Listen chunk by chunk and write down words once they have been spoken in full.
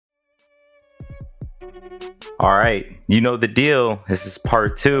All right, you know the deal. This is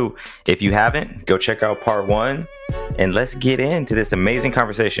part 2. If you haven't, go check out part 1, and let's get into this amazing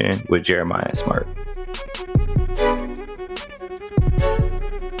conversation with Jeremiah Smart.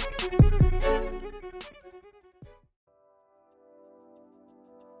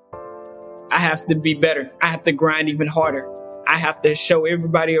 I have to be better. I have to grind even harder. I have to show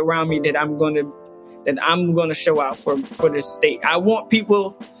everybody around me that I'm going to show out for this state. I want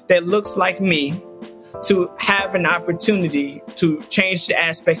people that looks like me to have an opportunity to change the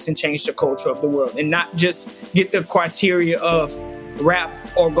aspects and change the culture of the world, and not just get the criteria of rap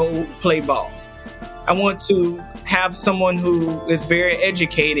or go play ball. I want to have someone who is very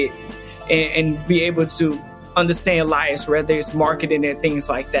educated and be able to understand lives, whether it's marketing and things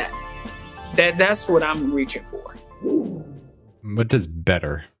like that. That's what I'm reaching for. What does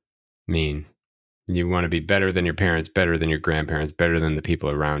better mean? You want to be better than your parents, better than your grandparents, better than the people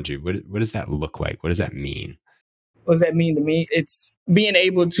around you. What does that look like? What does that mean? What does that mean to me? It's being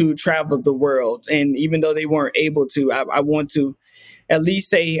able to travel the world. And even though they weren't able to, I want to at least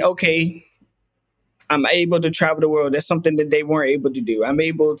say, okay, I'm able to travel the world. That's something that they weren't able to do. I'm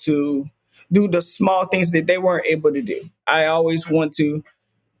able to do the small things that they weren't able to do. I always want to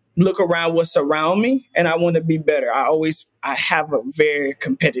look around what's around me, and I want to be better. I have a very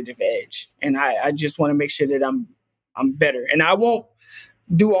competitive edge, and I just want to make sure that I'm better. And I won't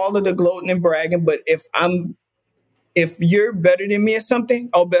do all of the gloating and bragging, but if you're better than me at something,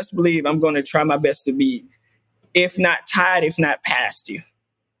 oh, best believe I'm going to try my best to be, if not tied, if not past you.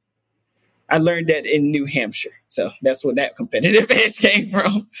 I learned that in New Hampshire, so that's where that competitive edge came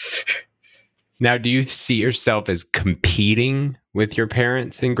from. Now, do you see yourself as competing with your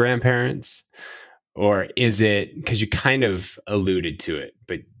parents and grandparents? Or is it, because you kind of alluded to it,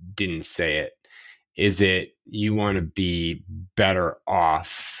 but didn't say it, is it you want to be better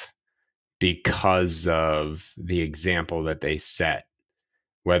off because of the example that they set,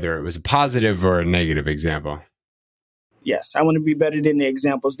 whether it was a positive or a negative example? Yes, I want to be better than the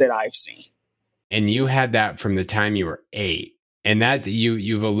examples that I've seen. And you had that from the time you were 8. And that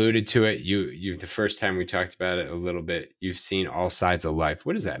you've alluded to it. You the first time we talked about it a little bit, you've seen all sides of life.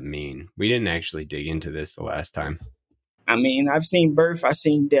 What does that mean? We didn't actually dig into this the last time. I mean, I've seen birth, I've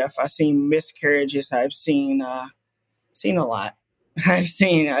seen death, I've seen miscarriages, I've seen a lot. I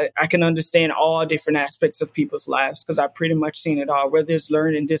can understand all different aspects of people's lives because I've pretty much seen it all, whether it's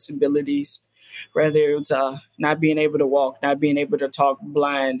learning disabilities, whether it's not being able to walk, not being able to talk,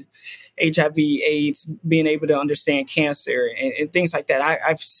 blind, HIV, AIDS, being able to understand cancer and things like that.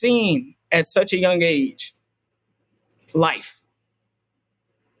 I've seen at such a young age life.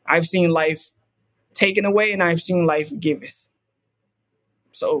 I've seen life taken away and I've seen life giveth.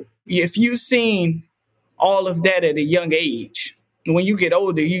 So if you've seen all of that at a young age, when you get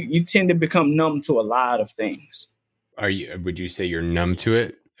older, you tend to become numb to a lot of things. Would you say you're numb to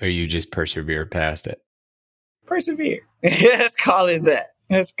it, or you just persevere past it? Persevere. Let's call it that.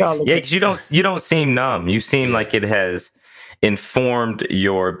 Yeah, because you don't seem numb. You seem like it has informed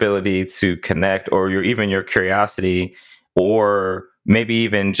your ability to connect, or even your curiosity, or maybe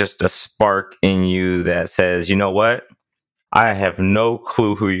even just a spark in you that says, you know what? I have no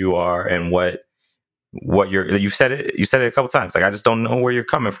clue who you are and what you've said it. You said it a couple times. Like, I just don't know where you're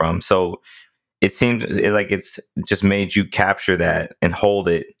coming from. So it seems like it's just made you capture that and hold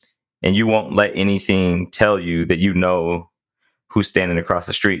it, and you won't let anything tell you that you know who's standing across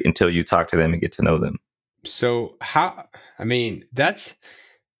the street until you talk to them and get to know them. So that's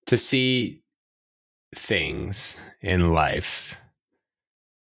to see things in life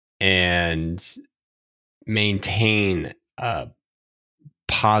and maintain a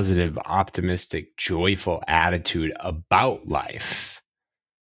positive, optimistic, joyful attitude about life.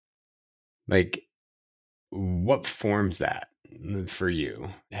 Like, what forms that for you?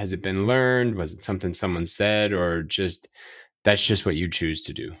 Has it been learned? Was it something someone said, or just that's just what you choose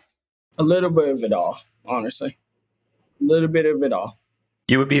to do? A little bit of it all, honestly. A little bit of it all.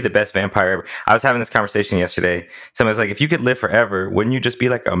 You would be the best vampire ever. I was having this conversation yesterday. Someone's like, if you could live forever, wouldn't you just be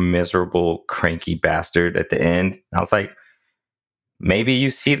like a miserable, cranky bastard at the end? And I was like, maybe you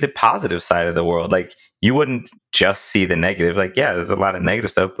see the positive side of the world. Like, you wouldn't just see the negative. Like, yeah, there's a lot of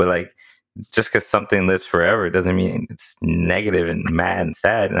negative stuff, but like, just because something lives forever doesn't mean it's negative and mad and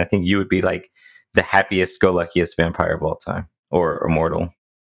sad. And I think you would be like the happiest go luckiest vampire of all time, or immortal.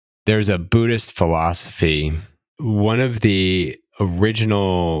 There's a Buddhist philosophy. One of the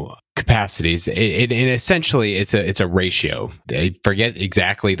original capacities, and essentially it's a ratio. I forget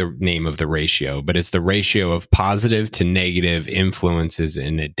exactly the name of the ratio, but it's the ratio of positive to negative influences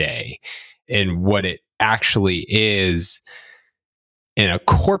in a day. And what it actually is in a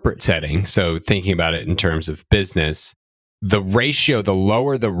corporate setting, so thinking about it in terms of business, the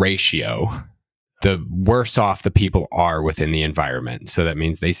lower the ratio, the worse off the people are within the environment. So that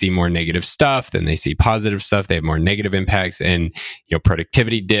means they see more negative stuff than they see positive stuff. They have more negative impacts, and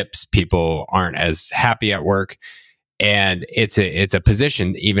productivity dips. People aren't as happy at work. And it's a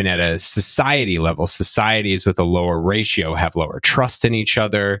position even at a society level. Societies with a lower ratio have lower trust in each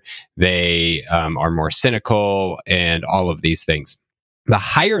other. They are more cynical and all of these things. The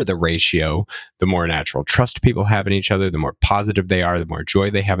higher the ratio, the more natural trust people have in each other, the more positive they are, the more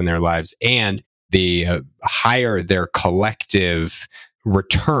joy they have in their lives, and the higher their collective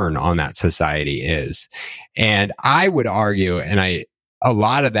return on that society is. And I would argue, a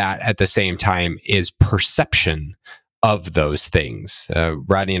lot of that at the same time is perception of those things.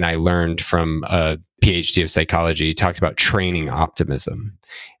 Rodney and I learned from a PhD of psychology. He talked about training optimism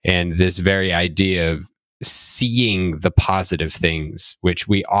and this very idea of seeing the positive things, which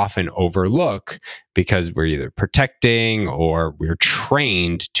we often overlook because we're either protecting or we're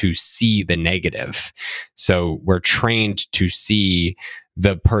trained to see the negative. So we're trained to see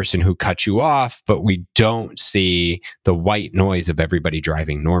the person who cut you off, but we don't see the white noise of everybody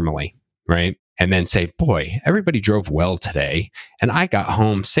driving normally, right? And then say, boy, everybody drove well today, and I got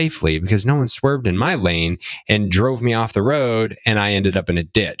home safely because no one swerved in my lane and drove me off the road, and I ended up in a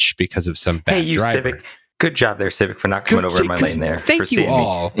ditch because of some bad driver. Civic. Good job there, Civic, for not coming over in my lane there. Thank you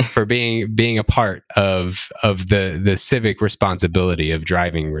all for being a part of the civic responsibility of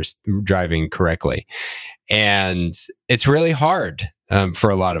driving correctly. And it's really hard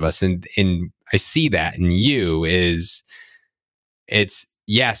for a lot of us. And I see that in you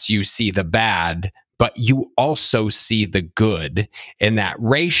yes, you see the bad, but you also see the good. And that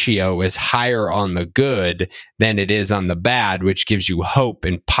ratio is higher on the good than it is on the bad, which gives you hope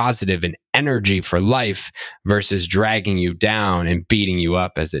and positive and energy for life versus dragging you down and beating you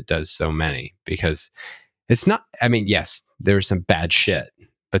up as it does so many. Because it's not, yes, there's some bad shit,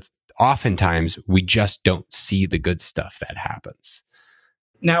 but oftentimes we just don't see the good stuff that happens.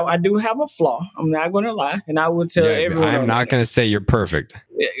 Now, I do have a flaw. I'm not going to lie. And I will tell everyone. I'm not going to say you're perfect.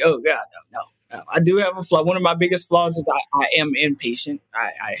 Oh, God, no. I do have a flaw. One of my biggest flaws is I am impatient.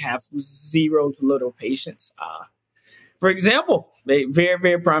 I have zero to little patience. For example, a very,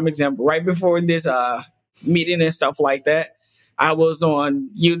 very prime example, right before this meeting and stuff like that, I was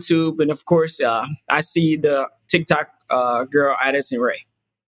on YouTube. And of course, I see the TikTok girl, Addison Rae.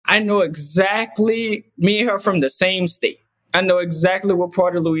 I know exactly, me and her from the same state. I know exactly what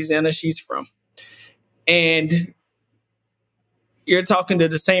part of Louisiana she's from. And you're talking to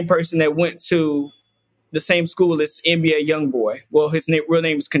the same person that went to the same school as NBA Youngboy. Well, his real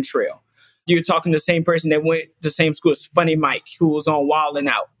name is Contrail. You're talking to the same person that went to the same school as Funny Mike, who was on Wild 'N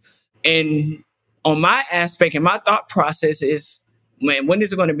Out. And on my aspect and my thought process is, man, when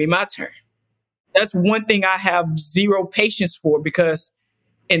is it going to be my turn? That's one thing I have zero patience for, because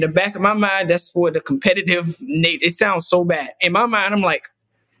in the back of my mind, that's what the competitive nature, it sounds so bad. In my mind, I'm like,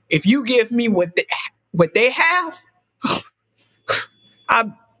 if you give me what they have,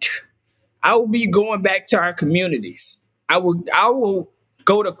 I will be going back to our communities. I will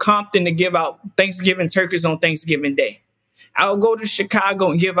go to Compton to give out Thanksgiving turkeys on Thanksgiving Day. I'll go to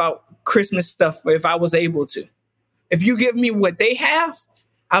Chicago and give out Christmas stuff if I was able to. If you give me what they have,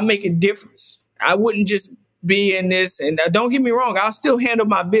 I'll make a difference. I wouldn't just be in this, and don't get me wrong, I'll still handle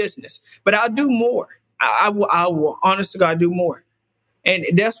my business, but I'll do more. I will honest to God do more. And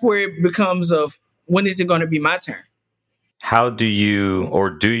that's where it becomes of, when is it going to be my turn? How do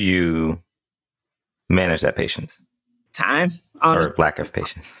you manage that patience? Time. Or lack of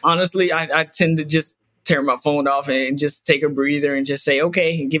patience? Honestly, I tend to just turn my phone off and just take a breather and just say,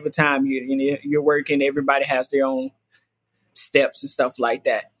 okay, give it time. You're working. Everybody has their own steps and stuff like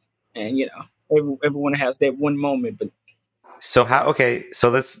that. And, everyone has that one moment. But so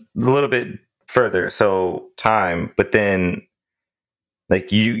let's a little bit further. So time, but then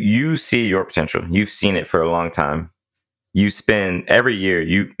like you see your potential. You've seen it for a long time. You spend every year,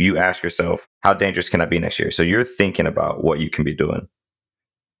 you ask yourself, how dangerous can I be next year? So you're thinking about what you can be doing.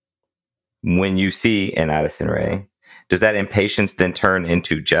 When you see an Addison Rae, does that impatience then turn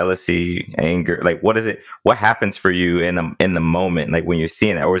into jealousy, anger? Like, what is it? What happens for you in the moment, like when you're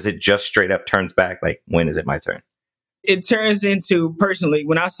seeing it? Or is it just straight up turns back, like, when is it my turn? It turns into, personally,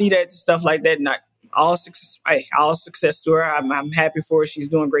 when I see that stuff like that, not all success to her. I'm happy for her. She's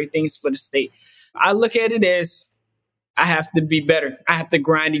doing great things for the state. I look at it as, I have to be better. I have to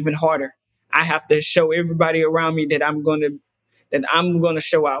grind even harder. I have to show everybody around me that I'm going to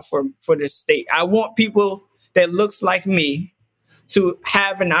show out for the state. I want people that looks like me to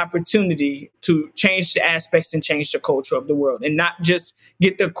have an opportunity to change the aspects and change the culture of the world, and not just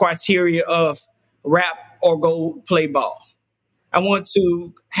get the criteria of rap or go play ball. I want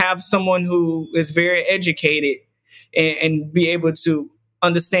to have someone who is very educated and be able to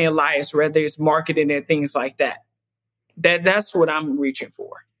understand lives, whether it's marketing and things like that. That's what I'm reaching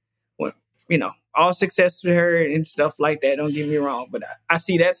for. When, all success to her and stuff like that. Don't get me wrong, but I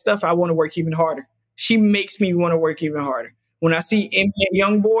see that stuff. I want to work even harder. She makes me want to work even harder. When I see NBA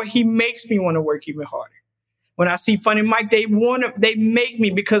YoungBoy, he makes me want to work even harder. When I see Funny Mike, they make me,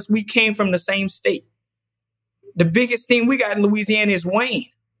 because we came from the same state. The biggest thing we got in Louisiana is Wayne.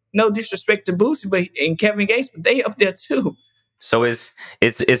 No disrespect to Boosie, but and Kevin Gates, but they up there too. So is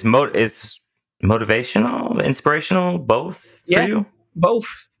motivational, inspirational, both for you?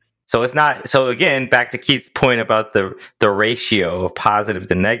 Both. So it's not. So again, back to Keith's point about the ratio of positive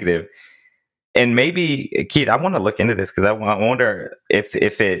to negative, and maybe Keith, I want to look into this because I wonder if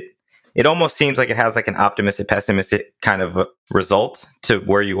it almost seems like it has like an optimistic, pessimistic kind of result to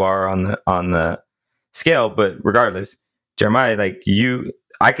where you are on the scale. But regardless, Jeremiah, like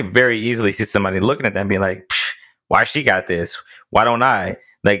I could very easily see somebody looking at that and being like, why she got this? Why don't I?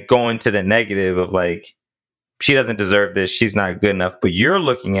 Like going to the negative of like, she doesn't deserve this. She's not good enough. But you're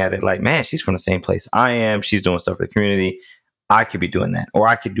looking at it like, man, she's from the same place I am. She's doing stuff for the community. I could be doing that, or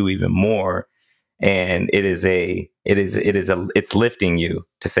I could do even more. And it's lifting you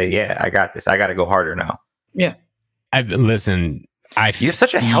to say, yeah, I got this. I got to go harder now. Yeah. Listen, you have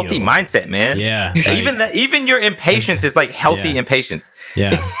such a healthy mindset, man. Yeah. Even your impatience is like healthy impatience.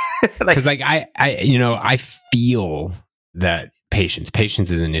 Yeah. Because I feel that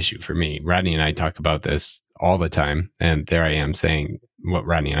patience is an issue for me. Rodney and I talk about this all the time, and there I am saying what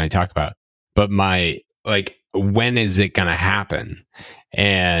Rodney and I talk about. But when is it going to happen?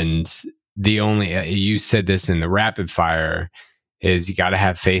 And you said this in the rapid fire, is you got to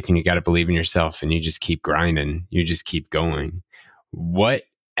have faith and you got to believe in yourself, and you just keep grinding. You just keep going. What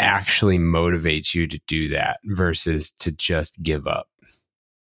actually motivates you to do that versus to just give up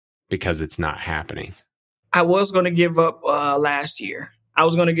because it's not happening? I was going to give up last year. I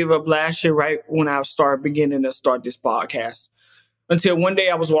was going to give up last year, right when I beginning to start this podcast. Until one day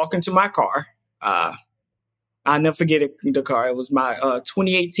I was walking to my car. I'll never forget the car. It was my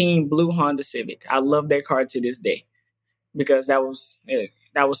 2018 blue Honda Civic. I love that car to this day because that was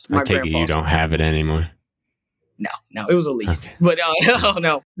my grandpa's. You don't have it anymore. No, it was a lease. Okay. But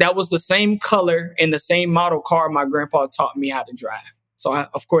no, that was the same color and the same model car my grandpa taught me how to drive. So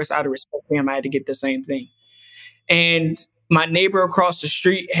of course, out of respect for him, I had to get the same thing. And my neighbor across the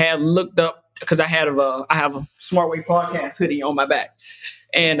street had looked up, because I have a Smart Way Podcast hoodie on my back,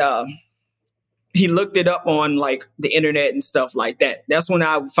 and he looked it up on like the internet and stuff like that. That's when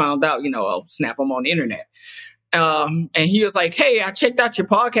I found out, snap, I'm on the internet. And he was like, "Hey, I checked out your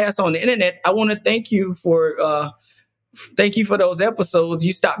podcast on the internet. I want to thank you for those episodes.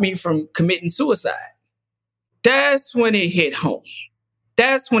 You stopped me from committing suicide." That's when it hit home.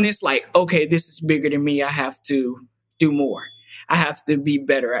 That's when it's like, okay, this is bigger than me. I have to do more. I have to be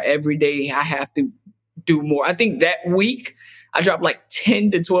better. Every day I have to do more. I think that week I dropped like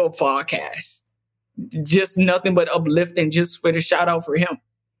 10 to 12 podcasts. Just nothing but uplifting, just for the shout out for him.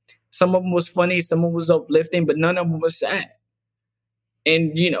 Some of them was funny, some of them was uplifting, but none of them was sad.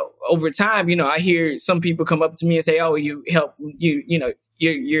 And, over time, I hear some people come up to me and say, "Oh, you help,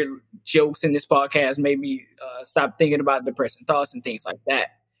 your jokes in this podcast made me stop thinking about depressing thoughts and things like that."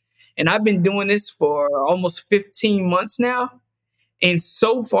 And I've been doing this for almost 15 months now. And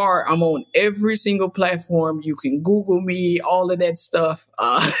so far, I'm on every single platform. You can Google me, all of that stuff.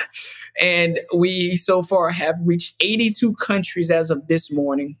 And we so far have reached 82 countries as of this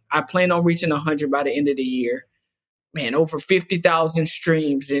morning. I plan on reaching 100 by the end of the year. Man, over 50,000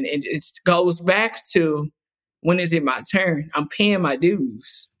 streams. And it goes back to, when is it my turn? I'm paying my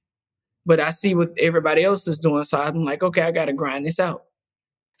dues. But I see what everybody else is doing. So I'm like, okay, I got to grind this out.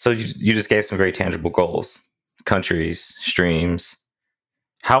 So you just gave some very tangible goals, countries, streams.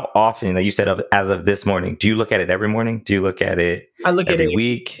 How often, like you said, as of this morning, do you look at it every morning? Do you look at it every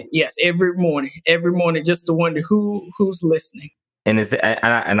week? Yes, every morning. Every morning, just to wonder who's listening. And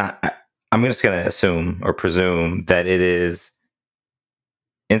I'm just going to assume or presume that it is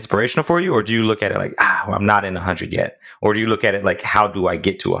inspirational for you, or do you look at it like, I'm not in 100 yet? Or do you look at it like, how do I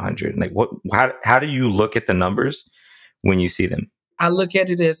get to 100? Like, how do you look at the numbers when you see them? I look at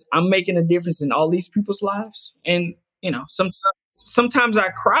it as I'm making a difference in all these people's lives. And, sometimes I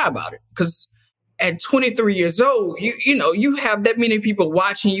cry about it, because at 23 years old, you have that many people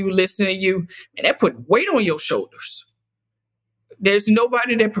watching you, listening to you, and that put weight on your shoulders. There's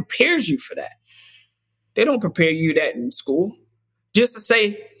nobody that prepares you for that. They don't prepare you that in school. Just to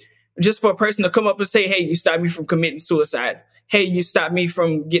say, just for a person to come up and say, hey, you stopped me from committing suicide. Hey, you stopped me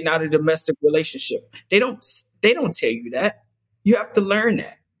from getting out of a domestic relationship. They don't tell you that. You have to learn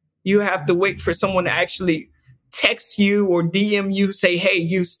that. You have to wait for someone to actually text you or DM you, say, hey,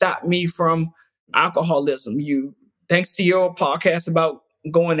 you stopped me from alcoholism. You, thanks to your podcast about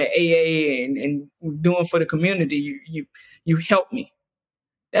going to AA and doing for the community, you helped me.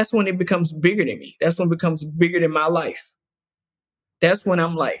 That's when it becomes bigger than me. That's when it becomes bigger than my life. That's when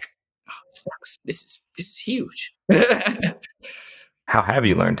I'm like, oh, shucks, this is huge. How have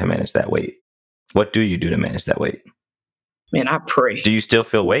you learned to manage that weight? What do you do to manage that weight? Man, I pray. Do you still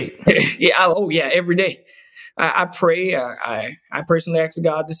feel weight? Yeah. Yeah. Every day, I pray. I personally ask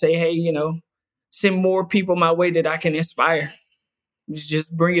God to say, hey, send more people my way that I can inspire.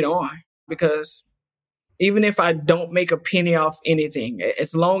 Just bring it on, because even if I don't make a penny off anything,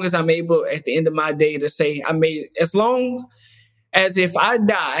 as long as I'm able at the end of my day to say I made, as long as if I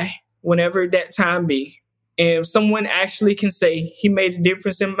die, whenever that time be, and someone actually can say he made a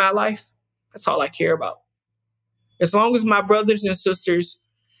difference in my life, that's all I care about. As long as my brothers and sisters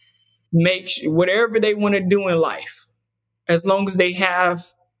make whatever they want to do in life, as long as they have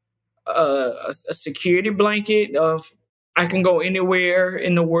a security blanket of I can go anywhere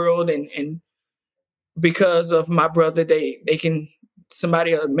in the world, and because of my brother, they can,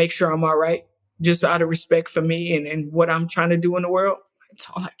 somebody make sure I'm all right, just out of respect for me and what I'm trying to do in the world. That's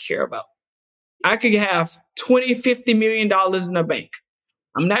all I care about. I could have 20, $50 million in the bank.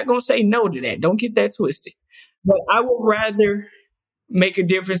 I'm not going to say no to that. Don't get that twisted. But I would rather make a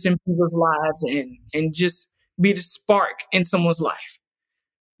difference in people's lives and just be the spark in someone's life.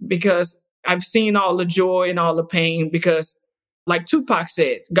 Because I've seen all the joy and all the pain, because like Tupac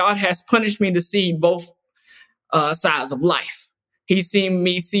said, God has punished me to see both sides of life. He's seen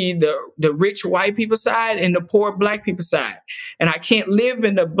me see the rich white people side and the poor black people side. And I can't live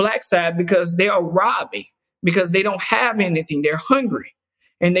in the black side because they are robbing, because they don't have anything. They're hungry.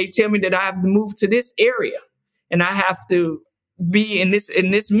 And they tell me that I have to move to this area and I have to be in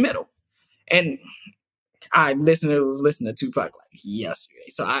this middle. And I was listening to Tupac like yesterday.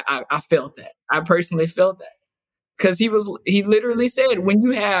 So I felt that. I personally felt that. Because he literally said, when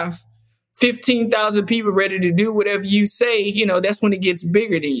you have 15,000 people ready to do whatever you say, that's when it gets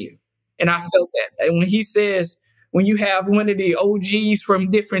bigger than you. And I felt that. And when he says, when you have one of the OGs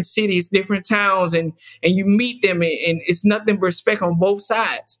from different cities, different towns, and you meet them and it's nothing but respect on both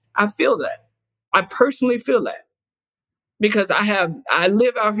sides, I feel that. I personally feel that. Because I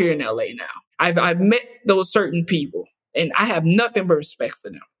live out here in LA now. I've met those certain people, and I have nothing but respect for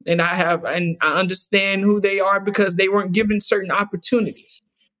them. And I understand who they are because they weren't given certain opportunities.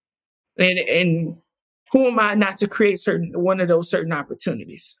 And who am I not to create one of those certain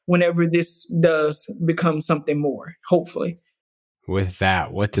opportunities whenever this does become something more, hopefully. With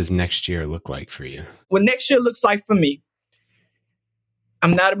that, what does next year look like for you? What next year looks like for me,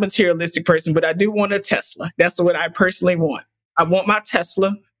 I'm not a materialistic person, but I do want a Tesla. That's what I personally want. I want my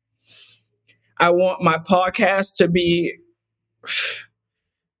Tesla. I want my podcast to be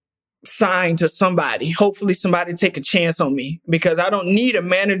signed to somebody. Hopefully somebody take a chance on me, because I don't need a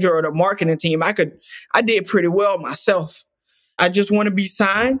manager or the marketing team. I did pretty well myself. I just want to be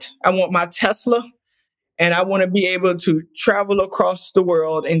signed. I want my Tesla, and I want to be able to travel across the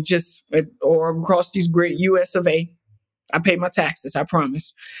world or across these great US of A. I pay my taxes, I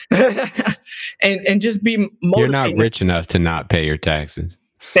promise. and just be motivated. You're not rich enough to not pay your taxes.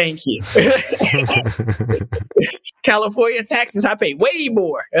 Thank you. California taxes, I pay way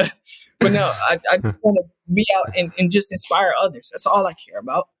more. But no, I just want to be out and just inspire others. That's all I care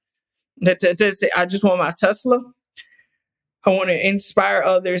about. I just want my Tesla. I want to inspire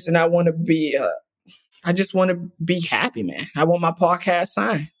others, and I want to be, I just want to be happy, man. I want my podcast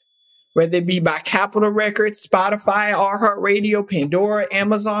signed, whether it be by Capitol Records, Spotify, iHeartRadio, Pandora,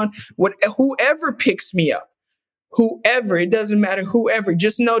 Amazon, whoever picks me up. Whoever, it doesn't matter, whoever,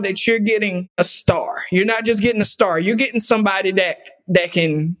 just know that you're getting a star. You're not just getting a star. You're getting somebody that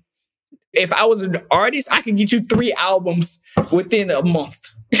can, if I was an artist, I could get you 3 albums within a month.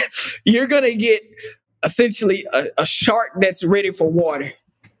 You're going to get essentially a shark that's ready for water.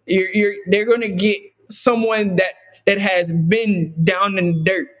 They're going to get someone that has been down in the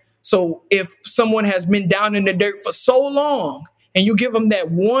dirt. So if someone has been down in the dirt for so long and you give them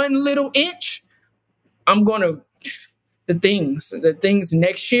that one little inch, I'm going to, the things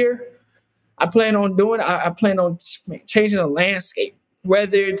next year, I plan on doing, I plan on changing the landscape,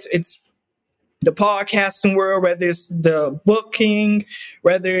 whether it's the podcasting world, whether it's the booking,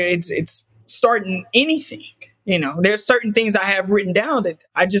 whether it's starting anything. there's certain things I have written down that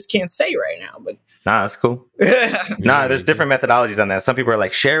I just can't say right now. But Nah, that's cool. Nah, there's different methodologies on that. Some people are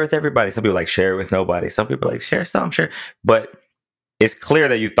like, share with everybody. Some people are like, share with nobody. Some people are like, share some, share. But it's clear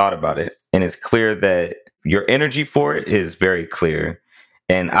that you thought about it. And it's clear that your energy for it is very clear.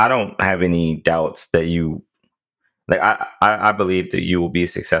 And I don't have any doubts that you, like, I believe that you will be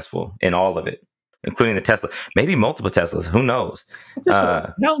successful in all of it, including the Tesla, maybe multiple Teslas. Who knows?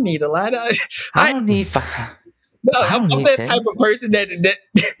 I don't need a lot. I don't need I'm that type of person that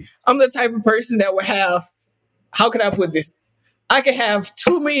I'm the type of person that would have, how can I put this? I could have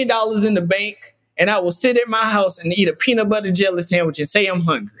 $2 million in the bank and I will sit at my house and eat a peanut butter jelly sandwich and say I'm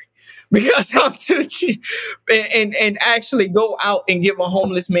hungry because I'm too cheap, and actually go out and give a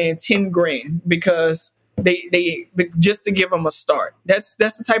homeless man 10 grand because they just to give them a start. That's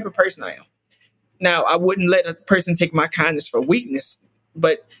the type of person I am. Now, I wouldn't let a person take my kindness for weakness,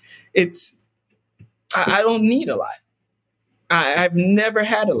 but I don't need a lot. I've never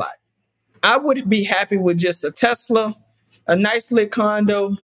had a lot. I would be happy with just a Tesla, a nice little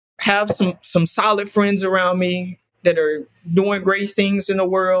condo, have some solid friends around me that are doing great things in the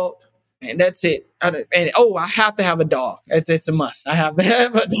world, and that's it. I have to have a dog. It's a must. I have to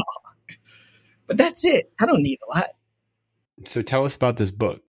have a dog. But that's it. I don't need a lot. So tell us about this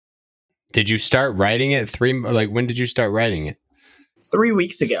book. Did you start writing it when did you start writing it? 3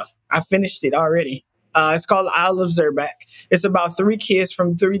 weeks ago. I finished it already. It's called Isle of Zerback. It's about 3 kids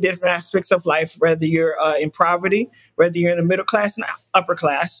from 3 different aspects of life, whether you're in poverty, whether you're in the middle class and upper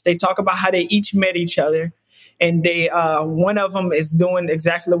class. They talk about how they each met each other. And one of them is doing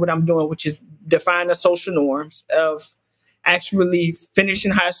exactly what I'm doing, which is define the social norms of actually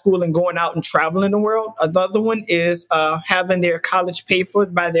finishing high school and going out and traveling the world. Another one is having their college paid for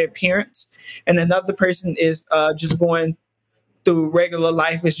by their parents. And another person is just going through regular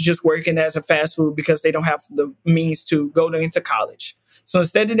life, is just working as a fast food because they don't have the means to go into college. So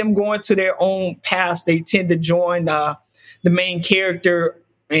instead of them going to their own paths, they tend to join the main character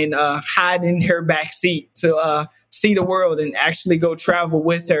and hide in her back seat to see the world and actually go travel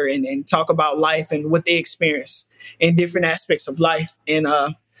with her and talk about life and what they experience in different aspects of life, and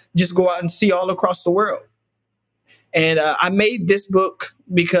just go out and see all across the world. And I made this book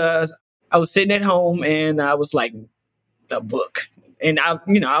because I was sitting at home and I was like, the book. And I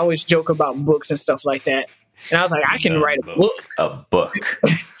always joke about books and stuff like that. And I was like, I can write a book. A book.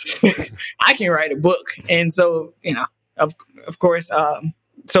 I can write a book. And so, of course,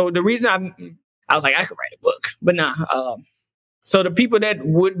 so the reason I was like, I could write a book, but nah. So the people that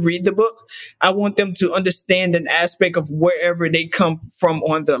would read the book, I want them to understand an aspect of wherever they come from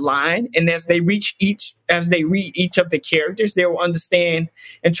on the line. And as they read each of the characters, they will understand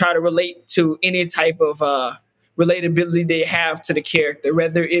and try to relate to any type of relatability they have to the character,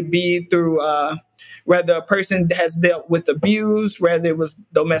 whether it be through whether a person has dealt with abuse, whether it was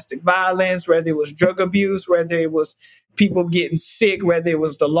domestic violence, whether it was drug abuse, whether it was people getting sick, whether it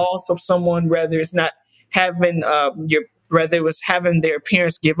was the loss of someone, whether it's not having whether it was having their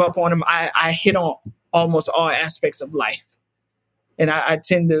parents give up on them. I hit on almost all aspects of life, and I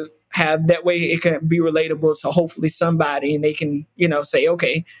tend to have that way it can be relatable to hopefully somebody, and they can say,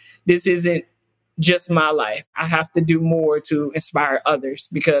 okay, this isn't just my life. I have to do more to inspire others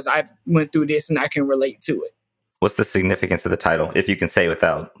because I've went through this and I can relate to it. What's the significance of the title, if you can say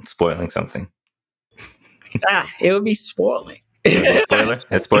without spoiling something? It would be spoiling. Spoiler?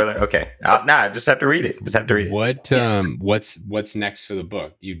 It's spoiler? Okay. I just have to read it. What's next for the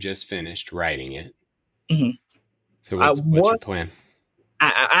book? You just finished writing it. Mm-hmm. So what's your plan?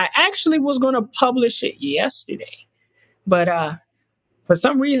 I actually was going to publish it yesterday, but for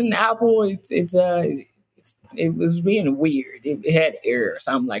some reason, Apple, it was being weird. It had errors.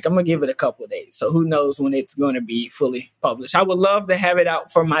 I'm like, I'm going to give it a couple of days. So who knows when it's going to be fully published. I would love to have it out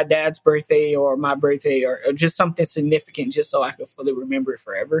for my dad's birthday or my birthday or just something significant just so I could fully remember it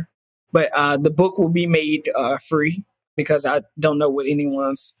forever. But the book will be made free because I don't know what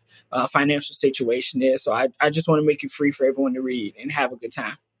anyone's financial situation is. So I just want to make it free for everyone to read and have a good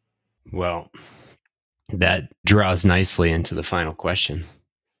time. Well, that draws nicely into the final question.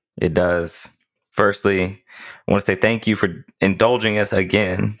 It does. Firstly, I want to say thank you for indulging us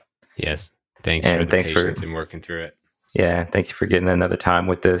again. Yes. Thanks for the patience and working through it. Yeah. Thank you for getting another time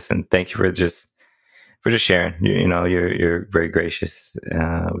with this. And thank you for just sharing. You're very gracious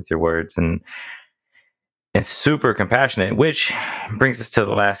with your words and super compassionate, which brings us to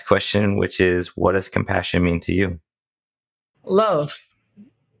the last question, which is, what does compassion mean to you? Love.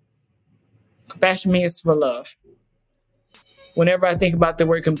 Compassion means for love. Whenever I think about the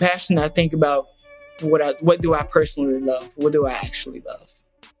word compassion, I think about what do I personally love? What do I actually love?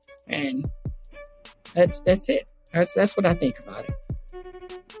 And That's it. That's what I think about it.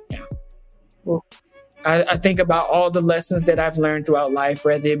 Yeah. Well, I think about all the lessons that I've learned throughout life,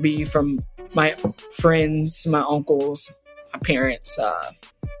 whether it be from my friends, my uncles, my parents,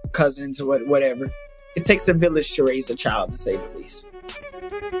 cousins, whatever. It takes a village to raise a child, to say the least.